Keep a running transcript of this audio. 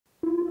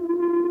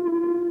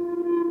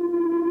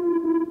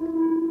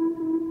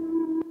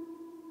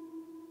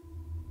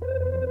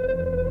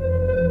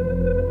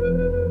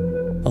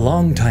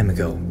long time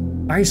ago,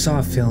 I saw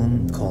a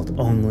film called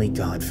Only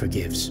God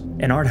Forgives,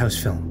 an art house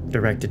film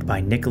directed by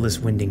Nicholas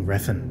Winding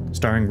Refn,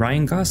 starring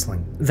Ryan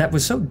Gosling, that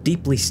was so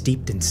deeply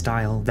steeped in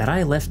style that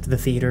I left the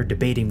theater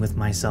debating with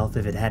myself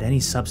if it had any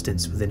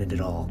substance within it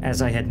at all,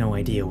 as I had no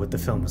idea what the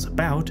film was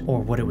about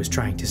or what it was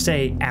trying to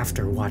say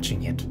after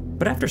watching it.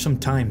 But after some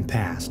time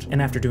passed,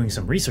 and after doing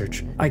some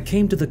research, I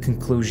came to the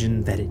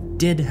conclusion that it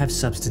did have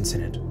substance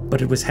in it,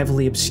 but it was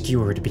heavily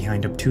obscured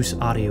behind obtuse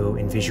audio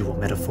and visual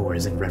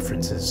metaphors and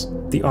references.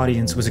 The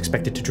audience was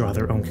expected to draw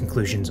their own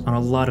conclusions on a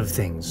lot of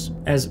things,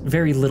 as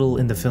very little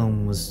in the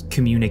film was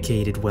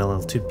communicated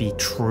well to be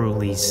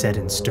truly set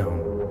in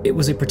stone. It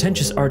was a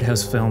pretentious art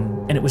house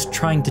film, and it was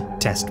trying to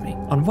test me.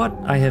 On what?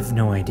 I have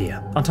no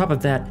idea. On top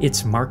of that,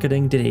 its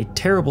marketing did a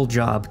terrible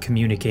job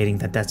communicating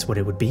that that's what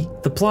it would be.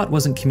 The plot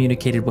wasn't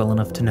communicated well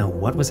enough to know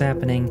what was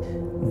happening,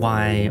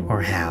 why,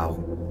 or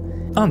how.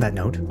 On that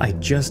note, I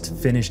just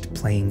finished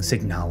playing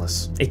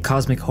Signalis, a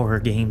cosmic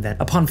horror game that,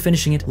 upon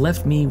finishing it,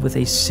 left me with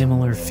a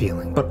similar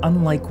feeling. But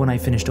unlike when I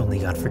finished Only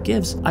God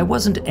Forgives, I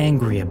wasn't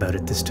angry about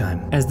it this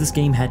time, as this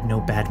game had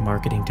no bad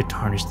marketing to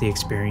tarnish the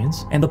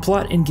experience, and the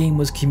plot in-game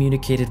was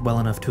communicated well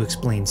enough to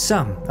explain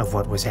some of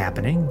what was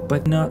happening,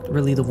 but not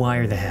really the why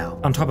or the how.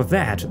 On top of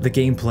that, the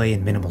gameplay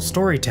and minimal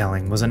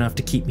storytelling was enough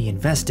to keep me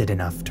invested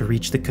enough to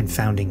reach the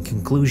confounding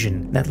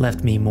conclusion that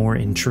left me more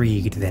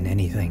intrigued than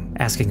anything,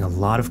 asking a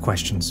lot of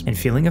questions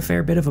and feeling a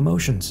fair bit of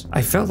emotions.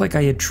 I felt like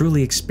I had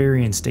truly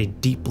experienced a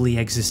deeply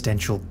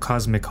existential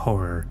cosmic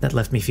horror that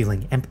left me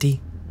feeling empty,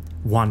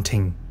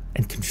 wanting,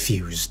 and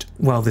confused.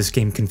 While this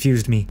game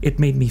confused me, it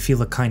made me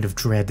feel a kind of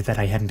dread that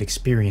I hadn't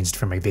experienced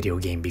from a video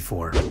game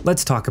before.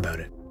 Let's talk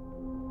about it.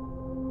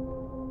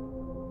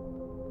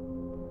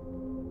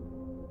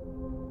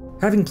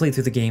 Having played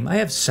through the game, I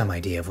have some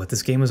idea of what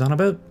this game was on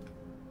about.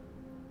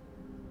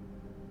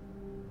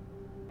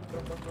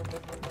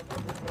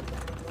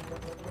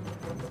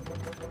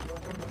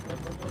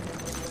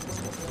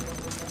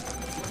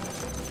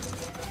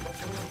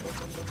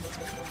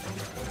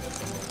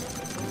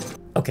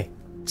 Okay,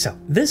 so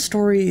this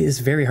story is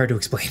very hard to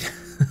explain,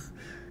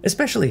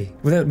 especially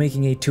without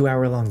making a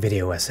 2-hour-long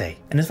video essay.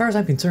 And as far as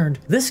I'm concerned,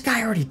 this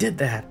guy already did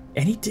that,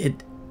 and he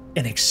did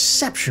an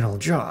exceptional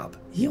job.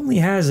 He only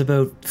has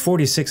about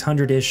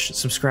 4,600-ish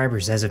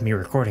subscribers as of me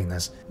recording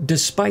this,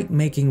 despite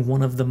making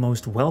one of the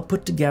most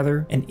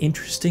well-put-together and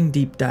interesting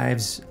deep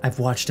dives I've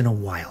watched in a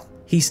while.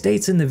 He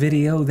states in the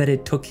video that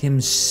it took him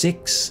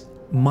 6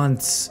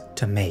 months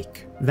to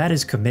make. That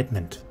is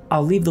commitment.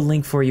 I'll leave the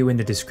link for you in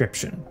the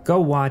description. Go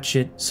watch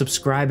it,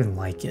 subscribe, and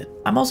like it.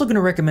 I'm also going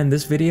to recommend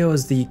this video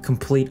as the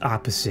complete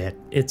opposite.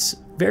 It's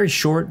very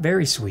short,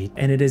 very sweet,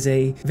 and it is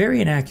a very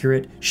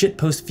inaccurate,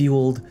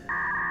 shitpost-fueled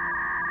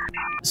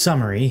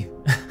summary.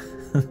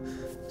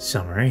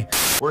 Summary.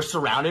 We're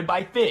surrounded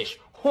by fish.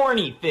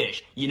 Horny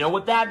fish. You know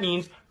what that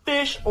means.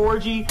 Fish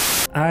orgy.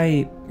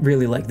 I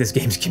really like this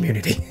game's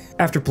community.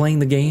 After playing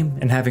the game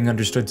and having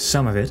understood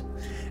some of it,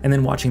 and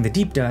then watching the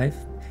deep dive,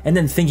 and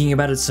then thinking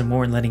about it some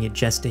more and letting it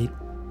gestate,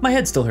 my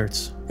head still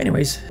hurts.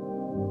 Anyways.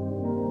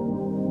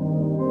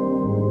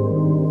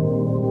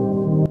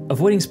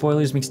 Avoiding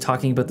spoilers makes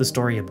talking about the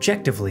story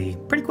objectively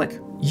pretty quick.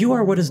 You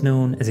are what is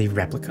known as a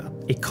replica,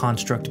 a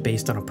construct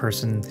based on a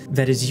person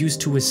that is used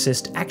to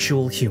assist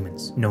actual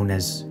humans, known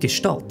as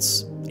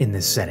gestalts in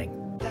this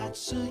setting.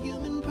 That's a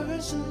human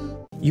person.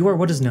 You are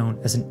what is known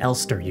as an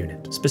Elster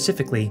unit,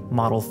 specifically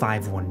Model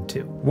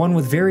 512, one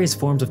with various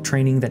forms of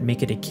training that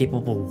make it a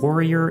capable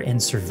warrior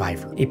and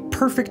survivor, a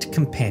perfect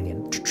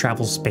companion to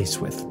travel space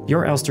with.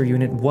 Your Elster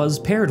unit was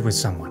paired with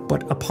someone,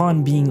 but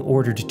upon being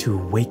ordered to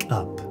wake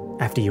up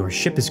after your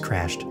ship has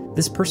crashed,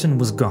 this person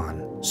was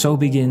gone. So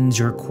begins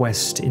your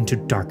quest into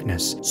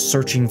darkness,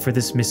 searching for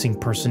this missing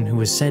person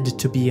who is said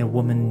to be a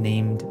woman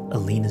named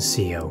Alina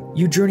Seo.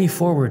 You journey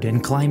forward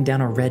and climb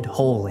down a red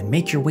hole and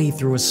make your way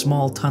through a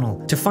small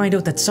tunnel to find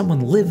out that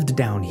someone lived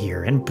down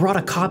here and brought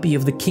a copy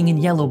of The King in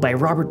Yellow by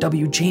Robert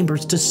W.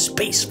 Chambers to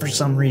space for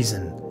some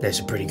reason. That's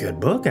a pretty good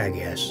book, I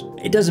guess.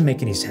 It doesn't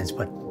make any sense,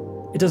 but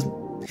it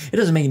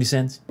doesn't make any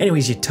sense.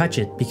 Anyways, you touch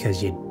it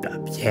because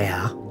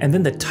yeah. And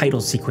then the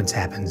title sequence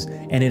happens,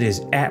 and it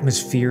is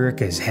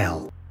atmospheric as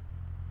hell.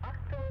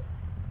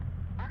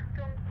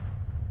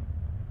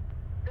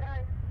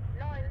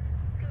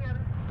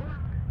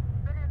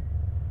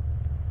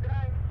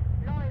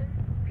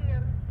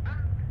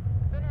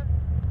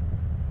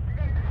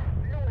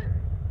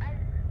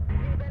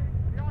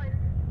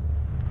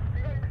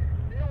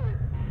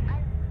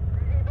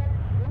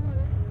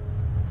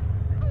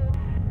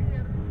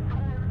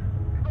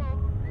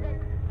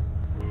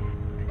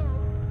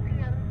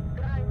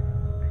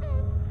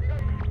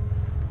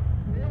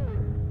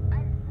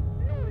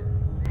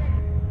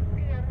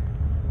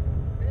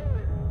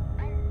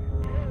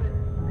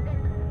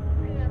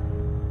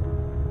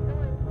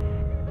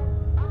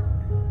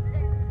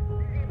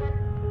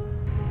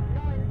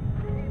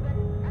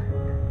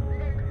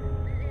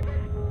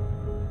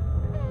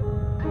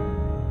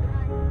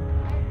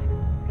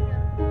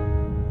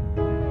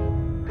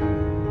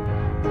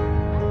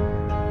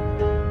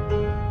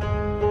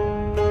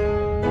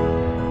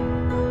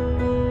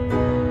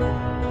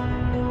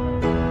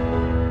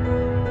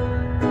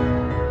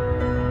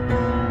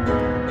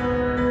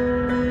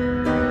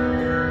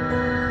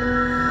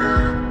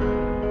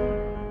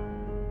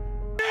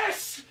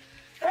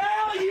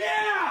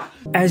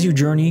 As you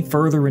journey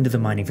further into the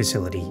mining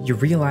facility, you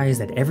realize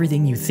that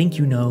everything you think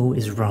you know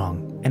is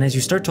wrong. And as you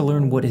start to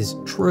learn what is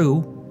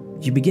true,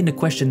 you begin to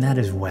question that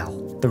as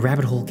well. The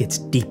rabbit hole gets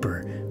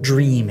deeper.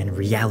 Dream and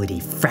reality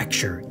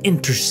fracture,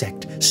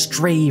 intersect,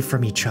 stray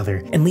from each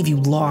other, and leave you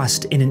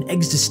lost in an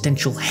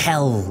existential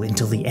hell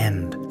until the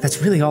end. That's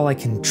really all I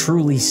can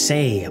truly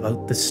say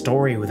about the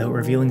story without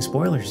revealing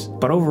spoilers.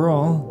 But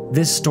overall,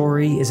 this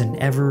story is an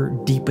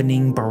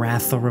ever-deepening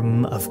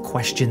baratharum of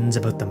questions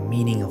about the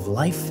meaning of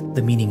life,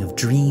 the meaning of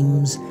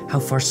dreams, how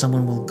far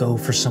someone will go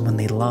for someone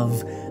they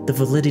love, the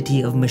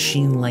validity of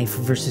machine life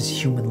versus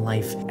human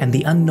life, and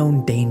the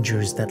unknown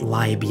dangers that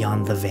lie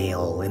beyond the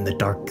veil in the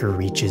darker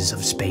reaches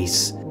of space.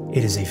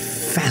 It is a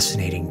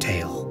fascinating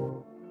tale.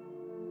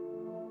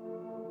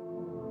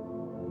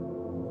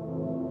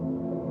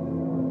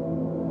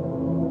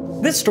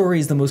 This story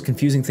is the most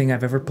confusing thing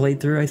I've ever played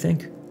through, I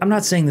think. I'm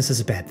not saying this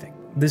is a bad thing.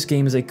 This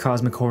game is a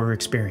cosmic horror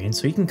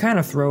experience, so you can kind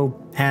of throw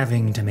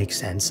having to make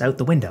sense out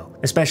the window,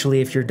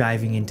 especially if you're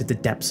diving into the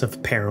depths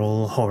of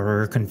peril,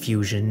 horror,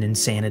 confusion,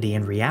 insanity,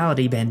 and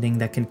reality bending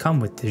that can come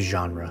with this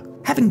genre.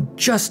 Having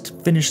just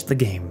finished the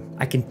game,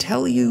 I can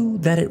tell you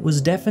that it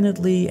was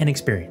definitely an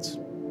experience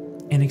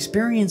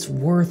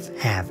worth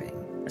having,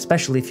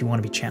 especially if you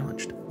want to be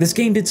challenged. This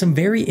game did some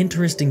very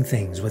interesting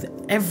things with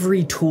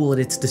every tool at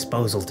its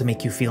disposal to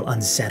make you feel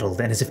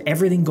unsettled and as if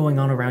everything going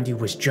on around you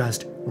was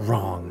just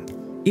wrong.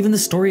 Even the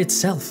story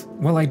itself,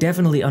 while I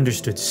definitely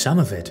understood some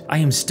of it, I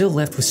am still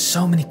left with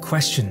so many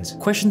questions.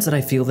 Questions that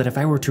I feel that if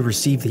I were to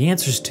receive the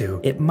answers to,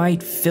 it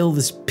might fill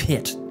this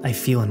pit I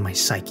feel in my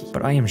psyche.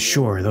 But I am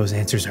sure those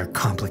answers are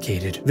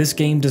complicated. This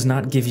game does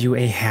not give you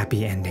a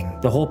happy ending.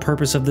 The whole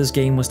purpose of this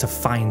game was to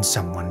find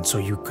someone so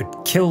you could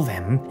kill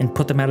them and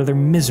put them out of their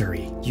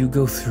misery. You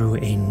go through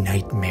a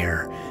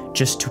nightmare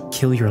just to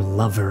kill your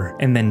lover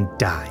and then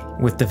die,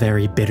 with the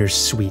very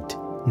bittersweet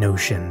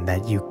notion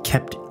that you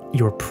kept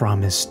your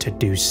promise to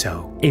do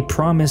so. A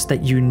promise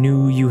that you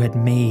knew you had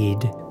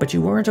made, but you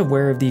weren't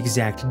aware of the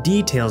exact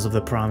details of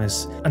the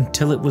promise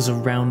until it was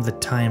around the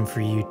time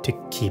for you to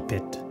keep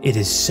it. It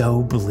is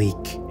so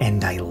bleak,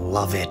 and I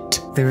love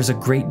it. There is a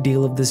great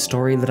deal of this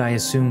story that I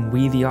assume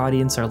we, the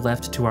audience, are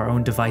left to our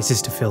own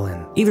devices to fill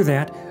in. Either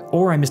that,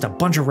 or I missed a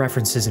bunch of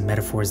references and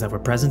metaphors that were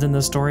present in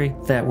the story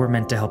that were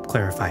meant to help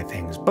clarify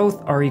things.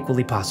 Both are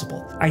equally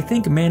possible. I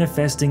think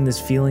manifesting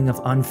this feeling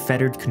of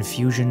unfettered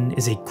confusion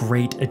is a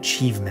great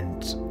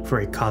achievement for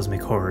a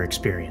cosmic horror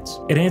experience.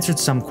 It answered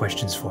some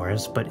questions for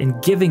us, but in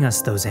giving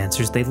us those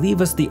answers, they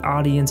leave us, the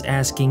audience,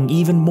 asking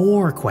even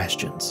more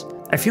questions.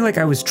 I feel like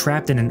I was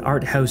trapped in an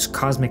art house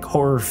cosmic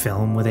horror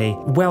film with a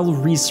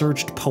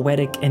well-researched,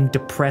 poetic, and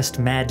depressed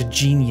mad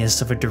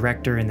genius of a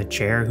director in the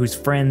chair whose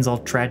friends all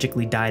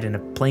tragically died in a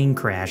plane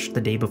crash the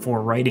day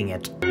before writing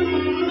it.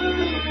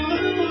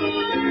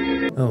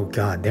 Oh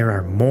god, there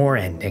are more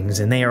endings,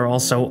 and they are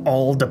also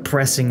all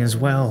depressing as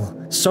well.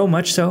 So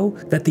much so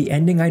that the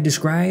ending I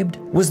described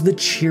was the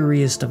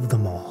cheeriest of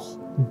them all.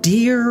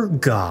 Dear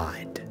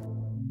God.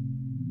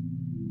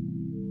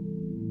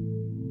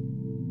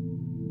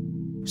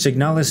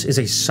 Signalis is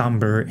a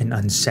somber and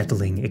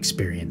unsettling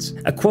experience.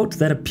 A quote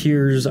that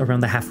appears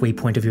around the halfway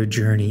point of your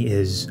journey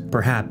is,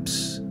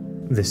 "Perhaps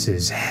this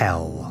is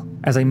hell."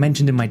 As I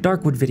mentioned in my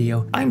Darkwood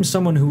video, I'm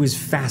someone who is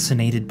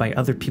fascinated by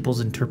other people's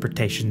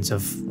interpretations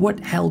of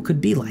what hell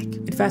could be like.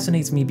 It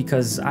fascinates me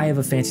because I have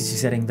a fantasy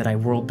setting that I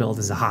world build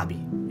as a hobby,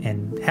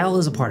 and hell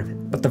is a part of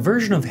it. But the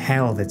version of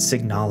hell that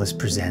Signalis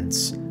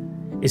presents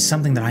is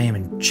something that I am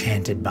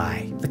enchanted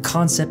by. The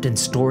concept and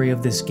story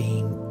of this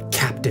game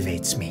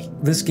captivates me.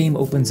 This game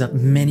opens up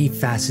many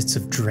facets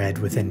of dread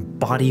within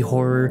body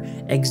horror,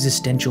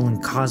 existential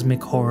and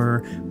cosmic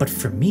horror, but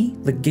for me,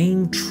 the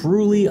game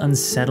truly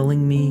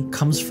unsettling me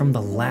comes from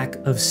the lack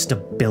of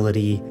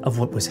stability of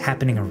what was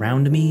happening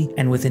around me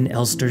and within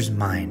Elster's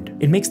mind.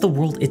 It makes the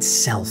world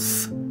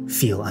itself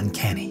feel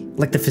uncanny.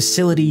 Like the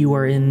facility you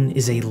are in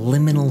is a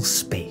liminal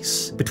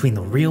space between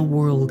the real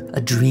world,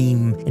 a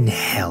dream, and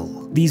hell.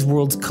 These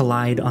worlds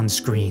collide on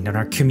screen and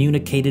are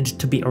communicated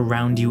to be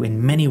around you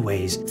in many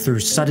ways through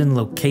sudden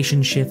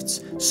location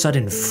shifts,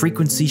 sudden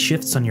frequency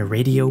shifts on your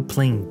radio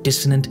playing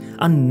dissonant,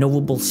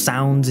 unknowable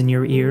sounds in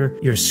your ear,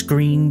 your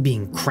screen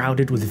being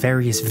crowded with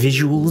various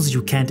visuals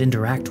you can't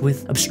interact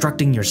with,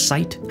 obstructing your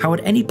sight, how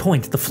at any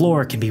point the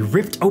floor can be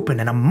ripped open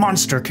and a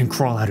monster can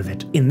crawl out of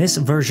it. In this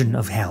version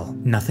of hell,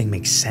 nothing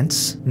makes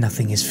sense,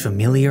 nothing is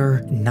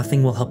familiar,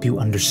 nothing will help you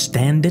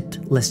understand it,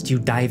 lest you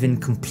dive in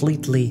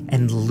completely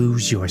and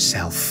lose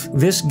yourself.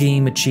 This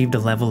game achieved a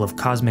level of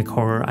cosmic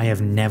horror I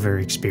have never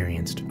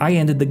experienced. I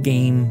ended the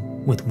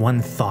game with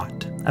one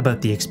thought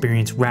about the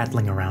experience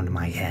rattling around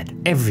my head.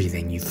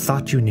 Everything you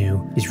thought you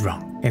knew is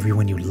wrong.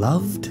 Everyone you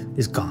loved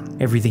is gone.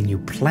 Everything you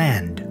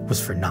planned was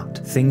for naught.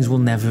 Things will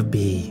never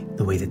be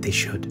the way that they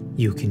should.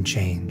 You can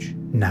change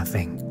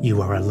nothing.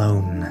 You are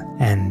alone,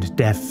 and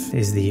death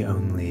is the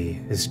only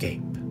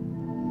escape.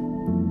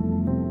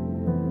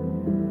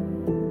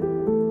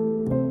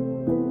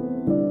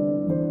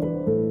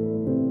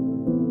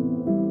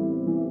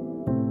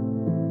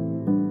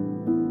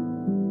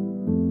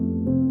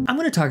 I'm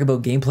going to talk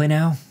about gameplay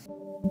now.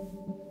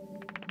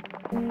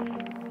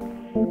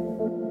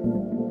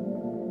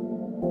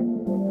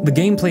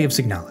 The gameplay of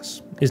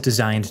Signalis is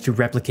designed to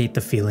replicate the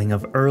feeling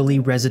of early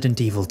Resident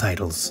Evil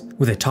titles,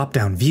 with a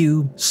top-down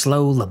view,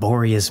 slow,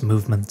 laborious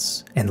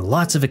movements, and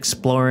lots of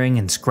exploring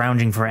and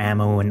scrounging for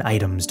ammo and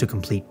items to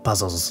complete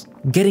puzzles.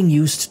 Getting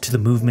used to the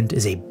movement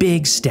is a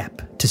big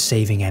step to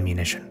saving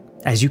ammunition,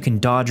 as you can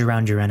dodge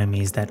around your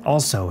enemies that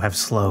also have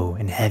slow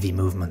and heavy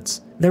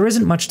movements. There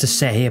isn't much to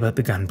say about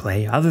the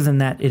gunplay other than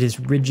that it is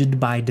rigid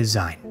by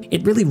design.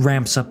 It really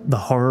ramps up the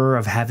horror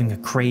of having a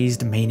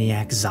crazed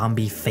maniac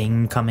zombie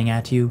thing coming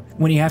at you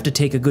when you have to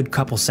take a good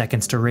couple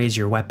seconds to raise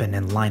your weapon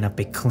and line up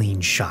a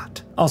clean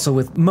shot. Also,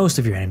 with most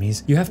of your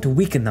enemies, you have to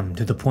weaken them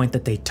to the point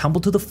that they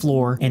tumble to the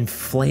floor and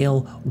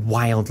flail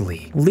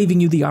wildly, leaving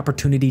you the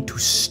opportunity to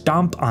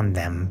stomp on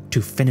them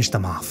to finish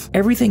them off.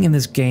 Everything in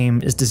this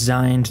game is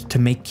designed to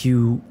make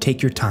you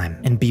take your time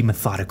and be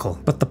methodical,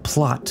 but the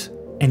plot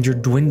and your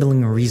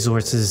dwindling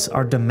resources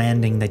are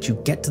demanding that you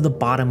get to the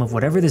bottom of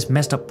whatever this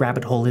messed up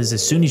rabbit hole is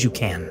as soon as you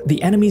can.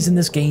 The enemies in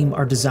this game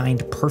are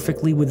designed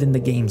perfectly within the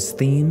game's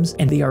themes,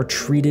 and they are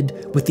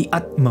treated with the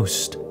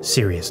utmost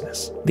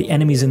seriousness. The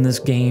enemies in this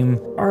game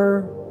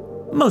are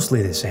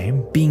mostly the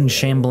same, being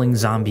shambling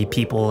zombie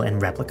people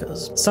and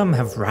replicas. Some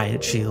have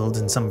riot shields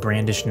and some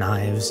brandish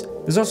knives.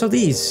 There's also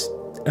these,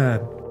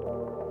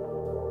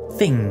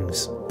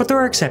 things. But there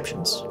are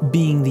exceptions,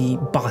 being the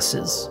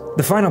bosses.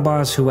 The final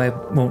boss, who I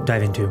won't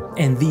dive into,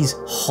 and these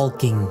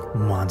hulking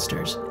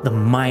monsters. The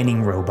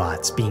mining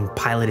robots being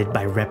piloted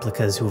by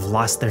replicas who've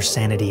lost their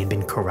sanity and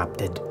been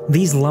corrupted.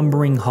 These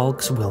lumbering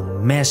hulks will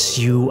mess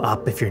you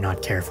up if you're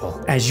not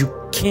careful, as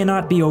you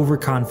cannot be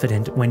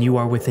overconfident when you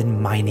are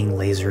within mining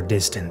laser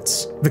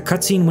distance. The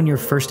cutscene when you're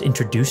first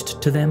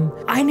introduced to them,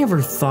 I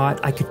never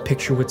thought I could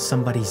picture what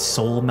somebody's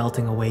soul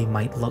melting away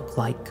might look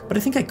like, but I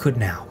think I could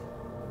now.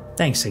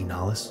 Thanks,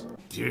 Signalis.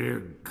 Dear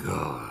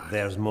God.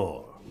 There's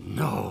more.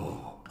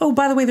 No. Oh,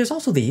 by the way, there's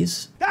also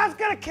these. That's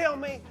gonna kill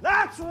me.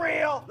 That's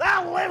real.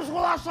 That lives with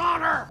us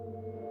on Earth.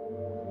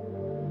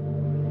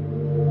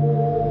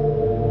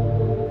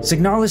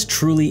 Signalis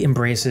truly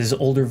embraces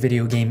older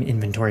video game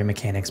inventory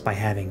mechanics by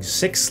having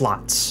 6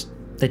 slots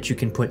that you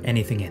can put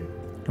anything in,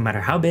 no matter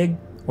how big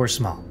or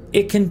small.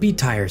 It can be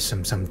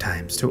tiresome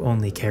sometimes to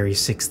only carry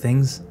 6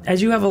 things,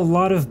 as you have a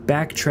lot of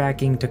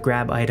backtracking to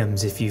grab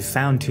items if you've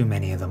found too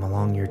many of them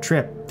along your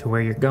trip to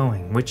where you're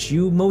going, which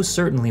you most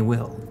certainly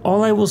will.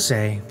 All I will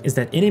say is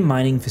that in a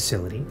mining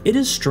facility, it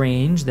is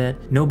strange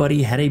that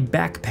nobody had a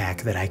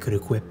backpack that I could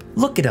equip.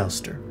 Look at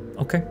Elster,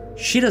 okay?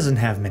 She doesn't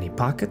have many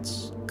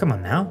pockets. Come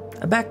on now.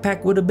 A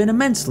backpack would have been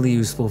immensely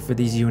useful for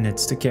these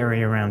units to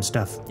carry around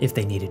stuff if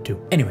they needed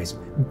to. Anyways,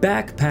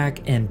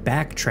 backpack and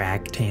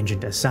backtrack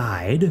tangent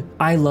aside,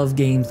 I love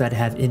games that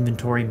have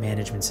inventory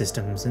management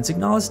systems, and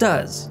Signalis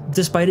does,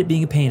 despite it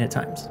being a pain at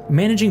times.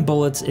 Managing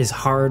bullets is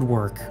hard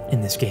work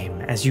in this game,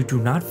 as you do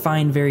not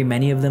find very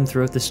many of them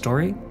throughout the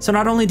story. So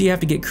not only do you have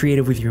to get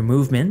creative with your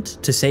movement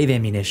to save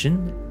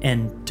ammunition,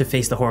 and to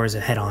face the horrors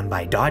head on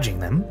by dodging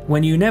them,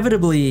 when you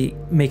inevitably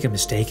make a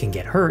mistake and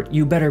get hurt,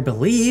 you better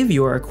believe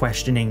you are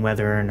questioning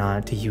whether or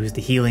not to use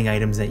the healing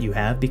items that you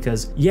have,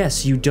 because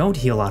yes, you don't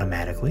heal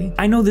automatically.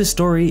 I know this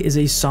story is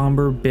a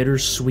somber,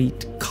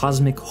 bittersweet,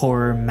 cosmic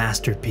horror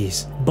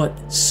masterpiece,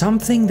 but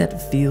something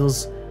that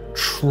feels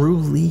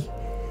truly,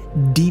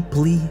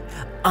 deeply,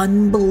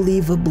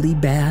 unbelievably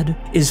bad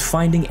is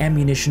finding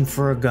ammunition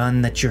for a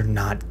gun that you're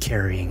not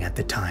carrying at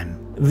the time.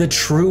 The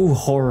true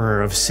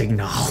horror of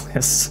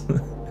Signalis.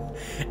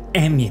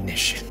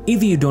 Ammunition.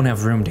 Either you don't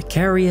have room to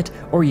carry it,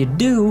 or you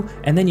do,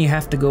 and then you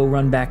have to go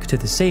run back to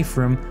the safe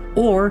room,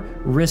 or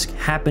risk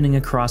happening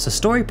across a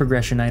story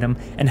progression item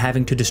and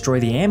having to destroy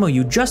the ammo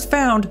you just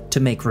found to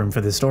make room for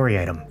the story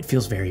item. It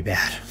feels very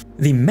bad.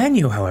 The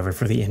menu, however,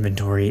 for the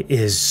inventory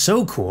is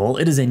so cool.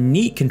 It is a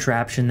neat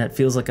contraption that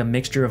feels like a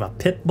mixture of a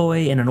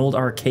Pip-Boy and an old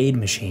arcade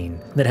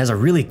machine that has a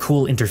really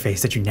cool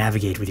interface that you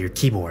navigate with your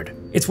keyboard.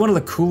 It's one of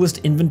the coolest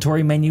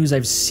inventory menus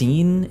I've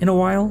seen in a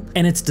while,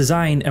 and its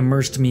design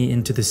immersed me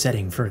into the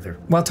setting further.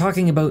 While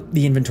talking about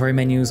the inventory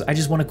menus, I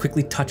just want to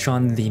quickly touch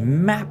on the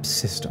map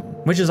system,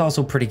 which is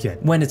also pretty good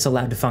when it's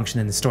allowed to function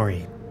in the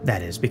story.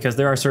 That is, because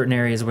there are certain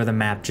areas where the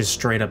map just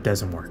straight up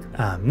doesn't work.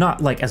 Not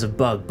like as a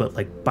bug, but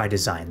like by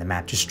design, the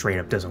map just straight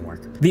up doesn't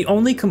work. The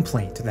only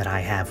complaint that I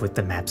have with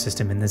the map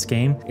system in this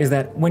game is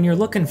that when you're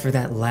looking for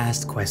that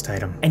last quest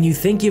item, and you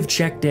think you've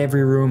checked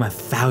every room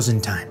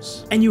 1,000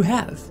 times, and you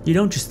have, you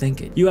don't just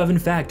think it, you have in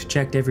fact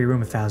checked every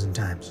room 1,000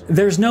 times.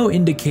 There's no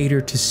indicator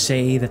to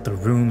say that the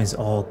room is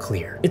all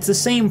clear. It's the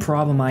same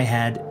problem I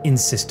had in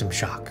System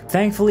Shock.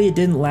 Thankfully, it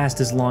didn't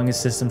last as long as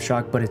System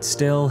Shock, but it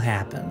still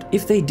happened.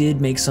 If they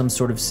did make some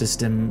sort of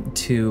system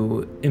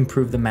to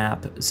improve the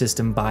map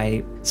system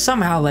by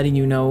somehow letting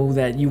you know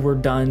that you were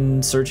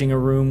done searching a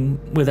room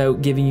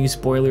without giving you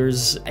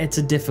spoilers, it's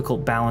a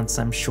difficult balance,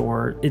 I'm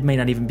sure. It may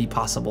not even be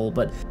possible,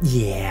 but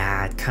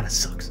yeah, it kind of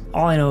sucks.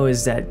 All I know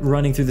is that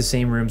running through the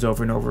same rooms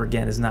over and over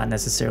again is not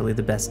necessarily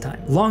the best time.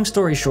 Long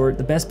story short,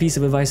 the best piece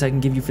of advice I can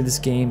give you for this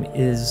game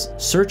is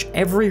search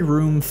every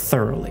room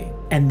thoroughly,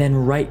 and then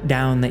write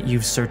down that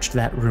you've searched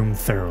that room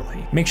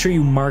thoroughly. Make sure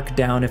you mark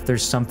down if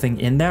there's something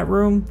in that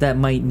room that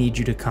might need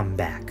you to come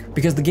back.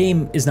 because the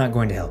game is not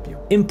going to help you.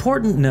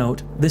 Important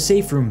note, the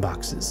safe room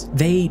boxes.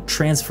 They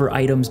transfer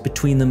items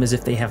between them as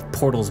if they have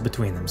portals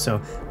between them,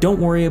 so don't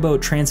worry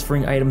about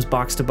transferring items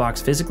box to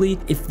box physically.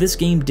 If this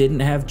game didn't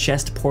have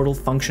chest portal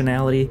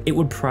functionality, it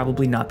would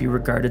probably not be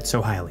regarded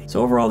so highly.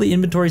 So overall, the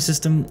inventory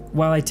system,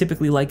 while I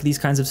typically like these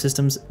kinds of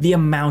systems, the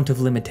amount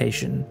of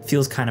limitation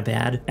feels kind of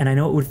bad, and I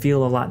know it would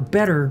feel a lot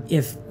better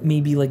if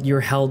maybe like your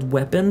held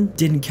weapon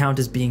didn't count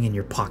as being in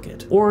your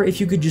pocket, or if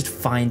you could just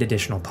find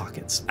additional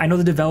pockets. I know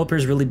the developer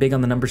is really big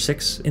on the number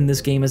 6 in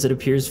this game as it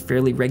appears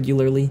fairly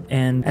regularly,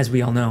 and as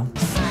we all know,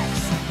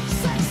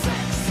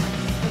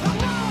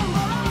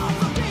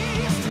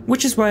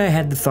 which is why I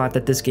had the thought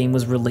that this game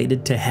was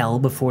related to hell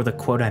before the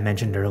quote I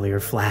mentioned earlier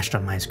flashed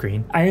on my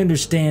screen. I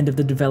understand if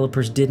the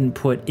developers didn't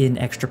put in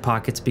extra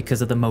pockets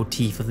because of the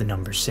motif of the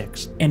number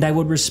 6, and I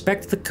would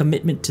respect the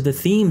commitment to the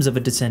themes of a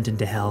descent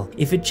into hell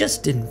if it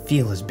just didn't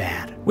feel as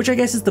bad. Which I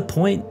guess is the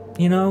point,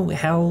 you know,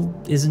 hell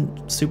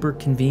isn't super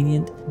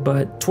convenient,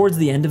 but towards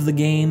the end of the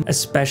game,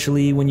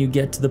 especially when you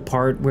get to the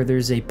part where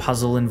there's a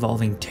puzzle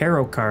involving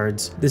tarot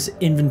cards, this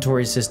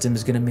inventory system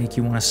is gonna make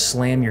you want to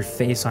slam your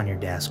face on your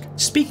desk.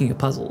 Speaking of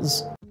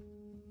puzzles,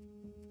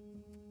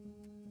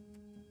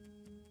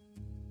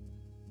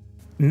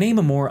 name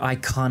a more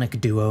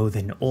iconic duo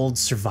than old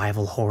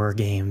survival horror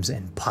games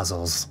and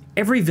puzzles.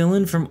 Every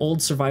villain from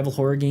old survival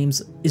horror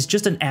games is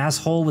just an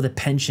asshole with a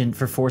penchant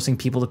for forcing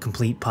people to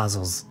complete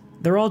puzzles.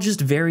 They're all just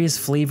various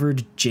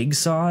flavored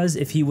jigsaws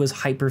if he was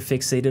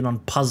hyper-fixated on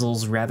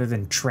puzzles rather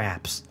than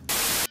traps.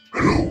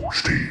 Hello,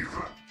 Steve.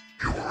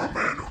 You are a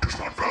man who does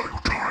not value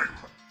time,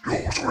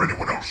 yours or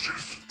anyone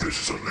else's.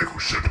 This is a Lego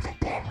set of a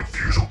bomb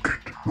defusal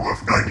kit. You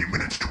have 90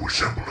 minutes to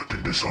assemble it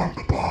and disarm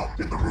the bomb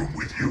in the room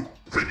with you.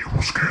 Then you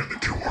will scan the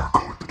QR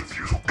code the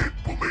defusal kit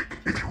will make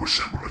if you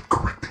assemble it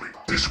correctly.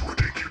 This will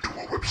take you to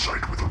a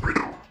website with a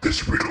riddle.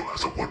 This riddle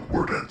has a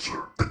one-word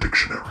answer. The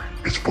dictionary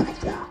is full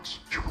of words.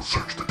 You will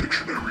search the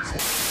dictionary for...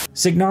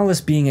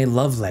 SIGNALIS being a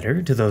love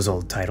letter to those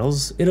old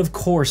titles, it of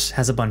course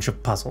has a bunch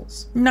of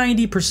puzzles,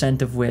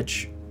 90% of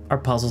which are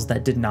puzzles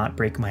that did not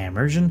break my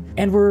immersion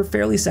and were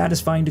fairly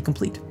satisfying to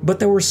complete. But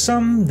there were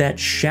some that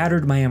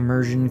shattered my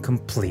immersion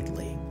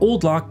completely.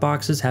 Old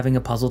lockboxes having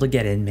a puzzle to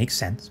get in makes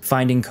sense.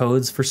 Finding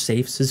codes for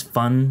safes is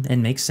fun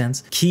and makes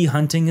sense. Key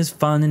hunting is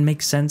fun and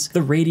makes sense.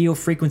 The radio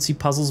frequency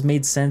puzzles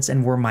made sense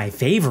and were my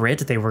favorite.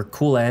 They were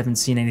cool. I haven't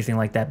seen anything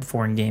like that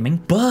before in gaming.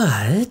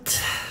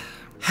 But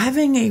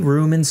having a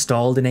room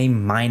installed in a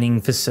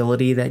mining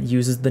facility that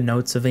uses the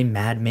notes of a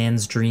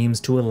madman's dreams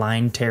to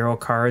align tarot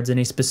cards in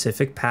a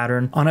specific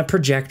pattern on a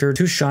projector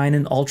to shine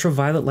an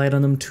ultraviolet light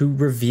on them to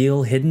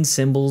reveal hidden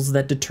symbols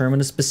that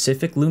determine a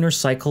specific lunar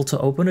cycle to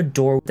open a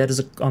door that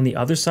is on the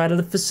other side of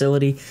the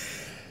facility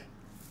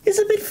is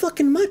a bit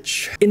fucking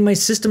much. In my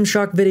System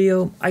Shock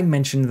video, I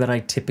mentioned that I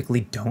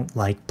typically don't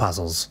like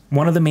puzzles.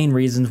 One of the main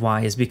reasons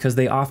why is because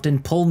they often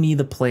pull me,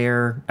 the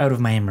player, out of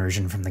my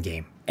immersion from the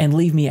game and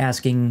leave me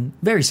asking,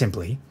 very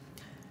simply,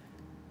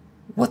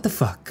 what the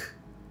fuck?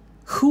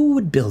 Who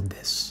would build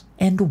this?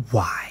 And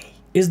why?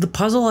 Is the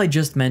puzzle I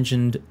just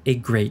mentioned a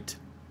great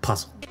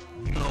puzzle?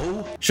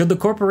 No. Should the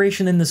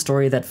corporation in the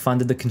story that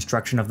funded the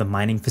construction of the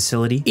mining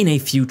facility, in a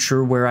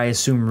future where I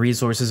assume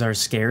resources are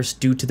scarce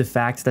due to the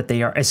fact that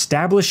they are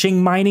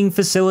establishing mining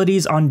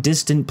facilities on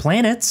distant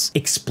planets,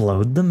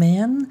 explode the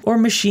man or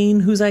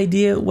machine whose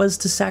idea it was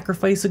to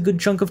sacrifice a good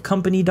chunk of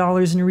company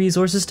dollars and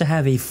resources to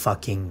have a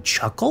fucking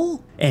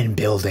chuckle and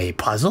build a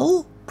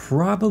puzzle?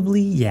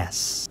 Probably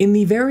yes. In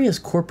the various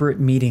corporate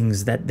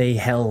meetings that they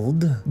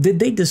held, did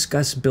they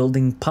discuss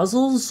building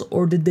puzzles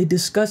or did they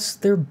discuss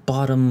their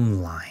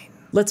bottom line?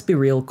 Let's be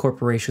real,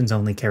 corporations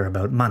only care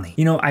about money.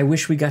 You know, I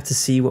wish we got to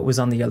see what was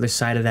on the other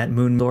side of that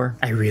moon door.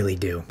 I really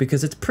do,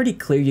 because it's pretty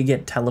clear you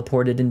get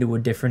teleported into a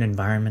different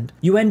environment.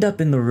 You end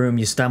up in the room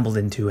you stumbled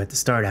into at the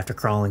start after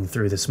crawling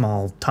through the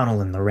small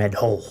tunnel in the red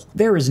hole.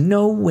 There is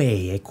no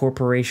way a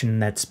corporation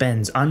that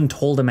spends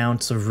untold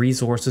amounts of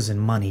resources and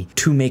money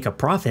to make a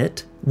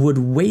profit would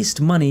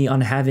waste money on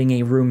having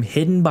a room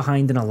hidden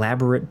behind an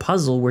elaborate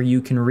puzzle where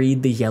you can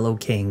read The Yellow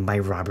King by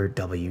Robert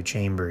W.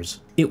 Chambers.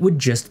 It would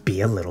just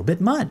be a little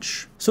bit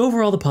much. So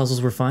overall, the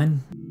puzzles were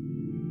fine.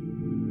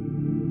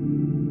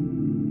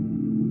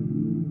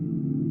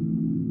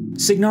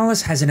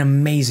 SIGNALIS has an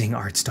amazing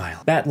art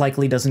style. That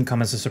likely doesn't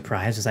come as a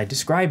surprise, as I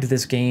described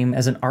this game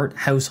as an art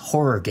house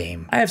horror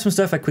game. I have some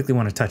stuff I quickly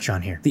want to touch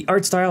on here. The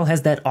art style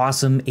has that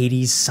awesome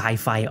 80s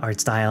sci-fi art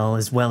style,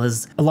 as well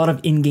as a lot of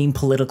in-game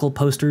political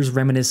posters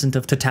reminiscent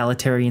of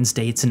totalitarian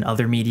states and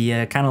other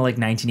media, kind of like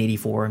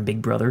 1984 and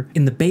Big Brother.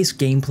 In the base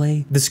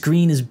gameplay, the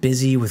screen is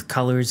busy with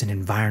colors and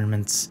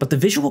environments, but the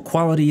visual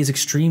quality is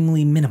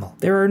extremely minimal.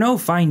 There are no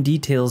fine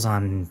details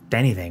on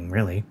anything,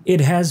 really.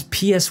 It has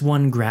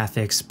PS1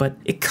 graphics, but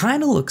it kind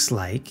kinda looks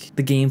like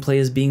the gameplay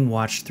is being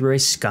watched through a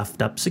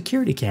scuffed up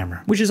security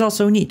camera, which is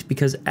also neat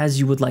because, as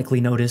you would likely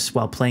notice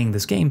while playing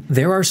this game,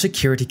 there are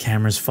security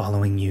cameras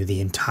following you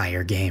the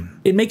entire game.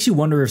 It makes you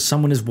wonder if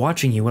someone is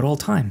watching you at all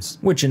times,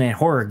 which in a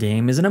horror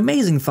game is an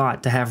amazing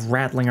thought to have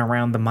rattling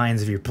around the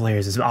minds of your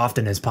players as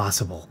often as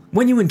possible.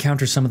 When you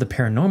encounter some of the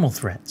paranormal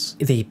threats,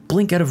 they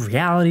blink out of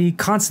reality,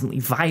 constantly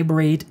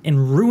vibrate,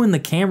 and ruin the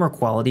camera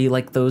quality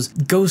like those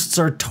 "ghosts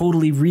are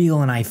totally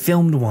real and I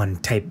filmed one"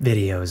 type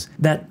videos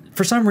that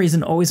for some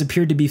reason always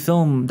appeared to be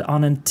filmed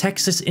on a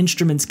Texas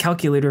Instruments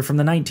calculator from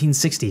the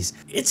 1960s.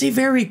 It's a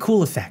very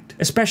cool effect,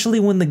 especially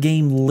when the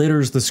game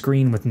litters the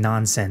screen with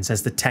nonsense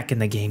as the tech in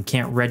the game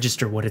can't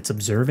register what it's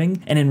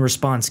observing and in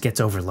response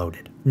gets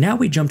overloaded. Now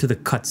we jump to the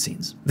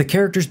cutscenes. The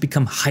characters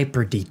become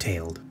hyper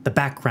detailed, the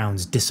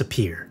backgrounds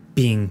disappear,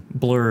 being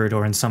blurred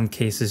or in some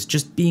cases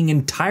just being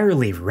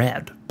entirely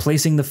red,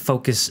 placing the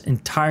focus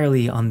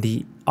entirely on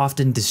the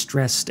often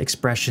distressed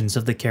expressions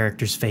of the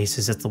characters'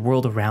 faces as the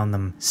world around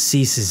them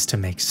ceases to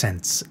make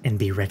sense and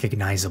be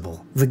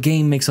recognizable. The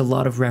game makes a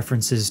lot of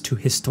references to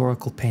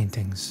historical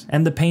paintings,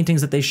 and the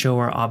paintings that they show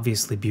are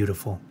obviously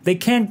beautiful. They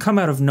can come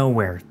out of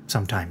nowhere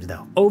sometimes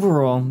though.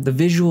 Overall, the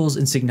visuals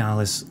in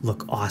Signalis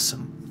look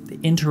awesome. They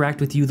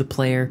interact with you, the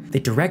player, they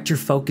direct your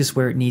focus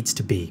where it needs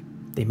to be.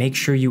 They make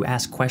sure you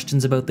ask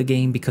questions about the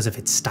game because of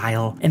its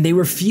style, and they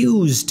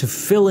refuse to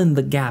fill in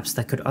the gaps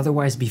that could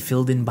otherwise be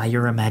filled in by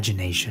your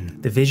imagination.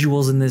 The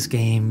visuals in this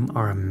game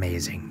are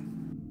amazing.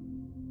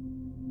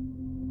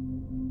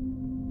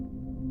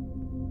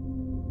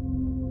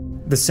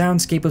 The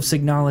soundscape of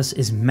Signalis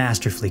is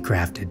masterfully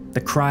crafted.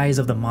 The cries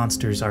of the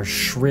monsters are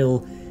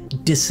shrill,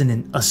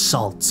 dissonant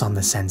assaults on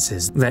the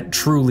senses that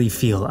truly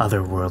feel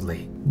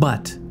otherworldly,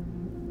 but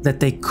that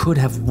they could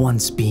have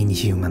once been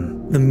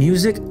human. The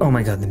music, oh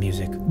my god, the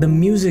music. The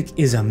music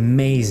is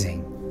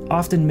amazing,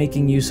 often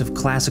making use of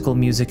classical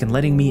music and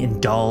letting me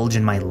indulge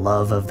in my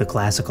love of the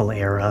classical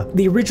era.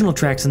 The original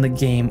tracks in the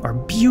game are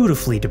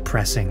beautifully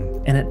depressing,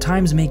 and at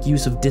times make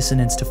use of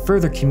dissonance to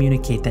further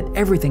communicate that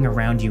everything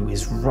around you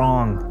is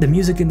wrong. The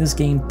music in this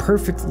game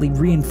perfectly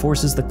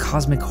reinforces the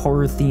cosmic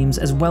horror themes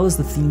as well as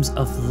the themes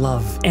of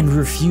love, and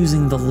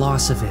refusing the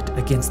loss of it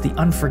against the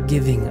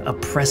unforgiving,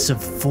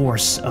 oppressive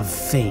force of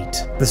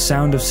fate. The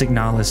sound of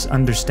Signalis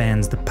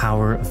understands the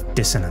power of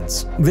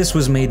dissonance. This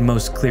was made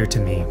most clear to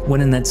me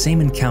when in that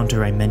same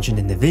encounter I mentioned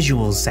in the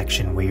visuals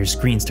section where your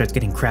screen starts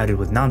getting crowded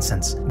with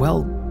nonsense,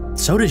 well,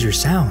 so does your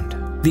sound.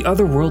 The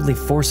otherworldly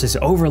forces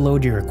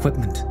overload your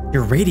equipment.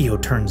 Your radio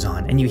turns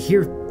on and you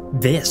hear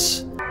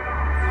this.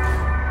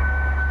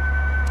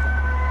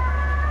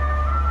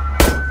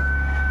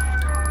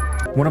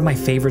 One of my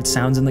favorite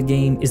sounds in the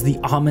game is the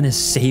ominous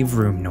save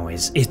room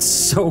noise. It's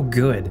so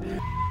good.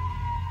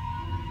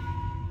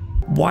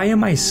 Why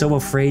am I so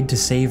afraid to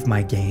save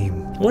my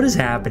game? What is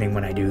happening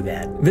when I do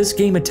that? This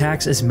game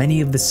attacks as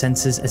many of the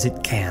senses as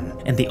it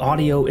can, and the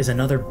audio is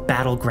another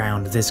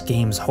battleground this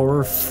game's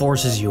horror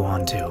forces you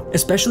onto.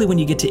 Especially when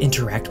you get to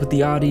interact with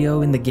the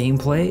audio in the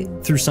gameplay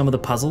through some of the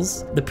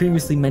puzzles, the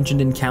previously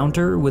mentioned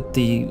encounter with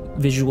the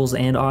visuals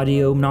and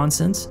audio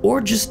nonsense,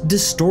 or just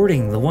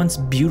distorting the once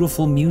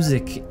beautiful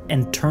music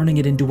and turning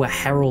it into a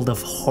herald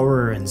of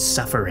horror and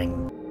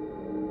suffering.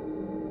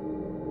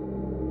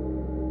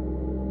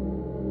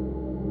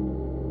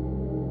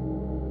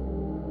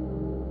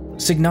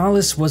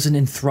 Signalis was an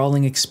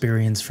enthralling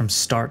experience from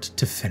start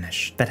to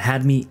finish that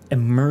had me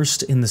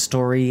immersed in the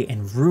story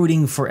and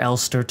rooting for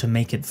Elster to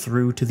make it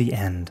through to the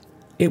end.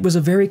 It was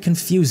a very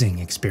confusing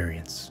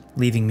experience,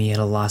 leaving me at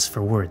a loss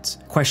for words,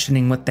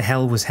 questioning what the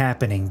hell was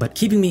happening, but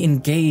keeping me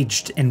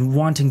engaged and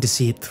wanting to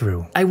see it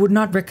through. I would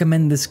not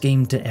recommend this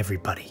game to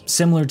everybody.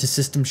 Similar to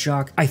System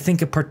Shock, I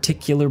think a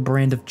particular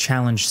brand of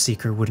challenge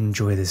seeker would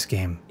enjoy this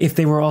game, if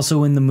they were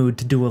also in the mood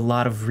to do a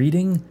lot of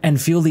reading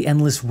and feel the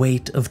endless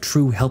weight of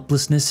true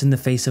helplessness in the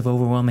face of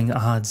overwhelming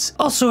odds.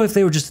 Also, if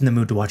they were just in the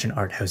mood to watch an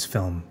art house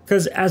film.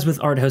 Because as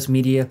with art house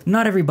media,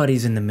 not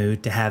everybody's in the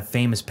mood to have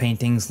famous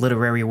paintings,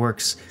 literary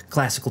works,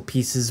 classical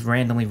pieces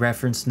randomly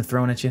referenced and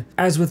thrown at you.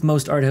 As with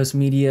most art house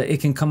media, it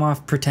can come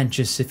off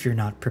pretentious if you're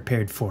not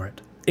prepared for it.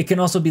 It can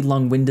also be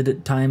long-winded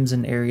at times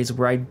in areas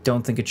where I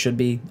don't think it should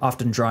be,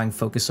 often drawing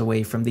focus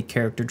away from the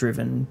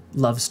character-driven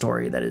love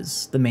story that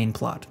is the main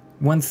plot.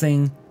 One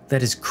thing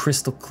that is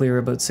crystal clear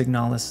about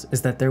Signalis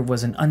is that there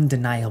was an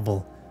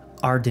undeniable,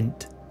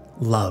 ardent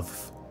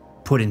love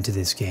put into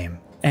this game.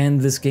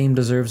 And this game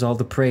deserves all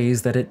the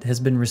praise that it has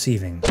been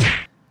receiving.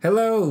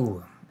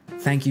 Hello!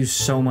 Thank you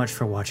so much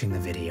for watching the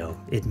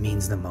video. It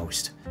means the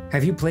most.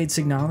 Have you played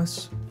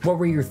Signalis? What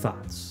were your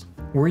thoughts?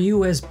 Were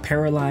you as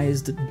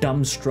paralyzed,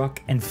 dumbstruck,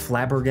 and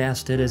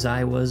flabbergasted as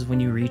I was when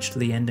you reached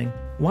the ending?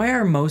 Why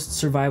are most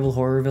survival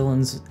horror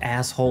villains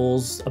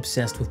assholes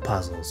obsessed with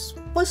puzzles?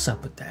 What's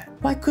up with that?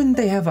 Why couldn't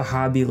they have a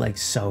hobby like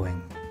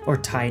sewing? Or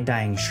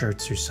tie-dyeing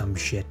shirts or some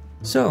shit?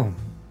 So,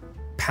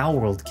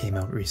 Palworld came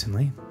out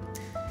recently,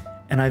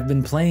 and I've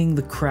been playing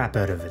the crap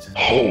out of it.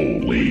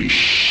 Holy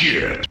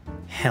shit!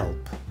 Help.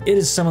 It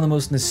is some of the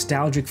most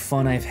nostalgic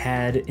fun I've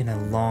had in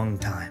a long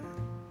time.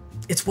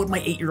 It's what my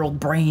 8-year-old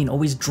brain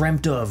always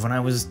dreamt of when I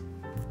was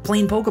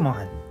playing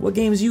Pokemon. What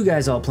games you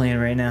guys all playing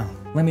right now?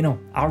 Let me know.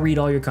 I'll read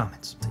all your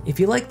comments. If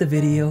you like the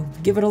video,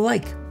 give it a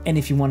like. And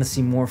if you want to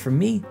see more from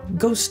me,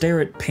 go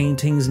stare at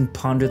paintings and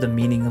ponder the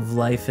meaning of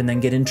life and then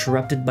get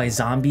interrupted by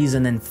zombies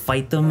and then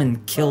fight them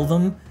and kill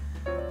them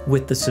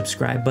with the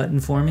subscribe button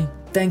for me.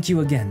 Thank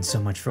you again so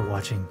much for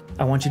watching.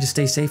 I want you to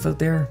stay safe out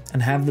there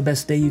and have the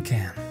best day you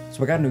can.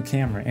 So I got a new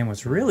camera, and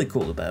what's really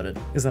cool about it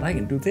is that I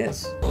can do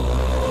this.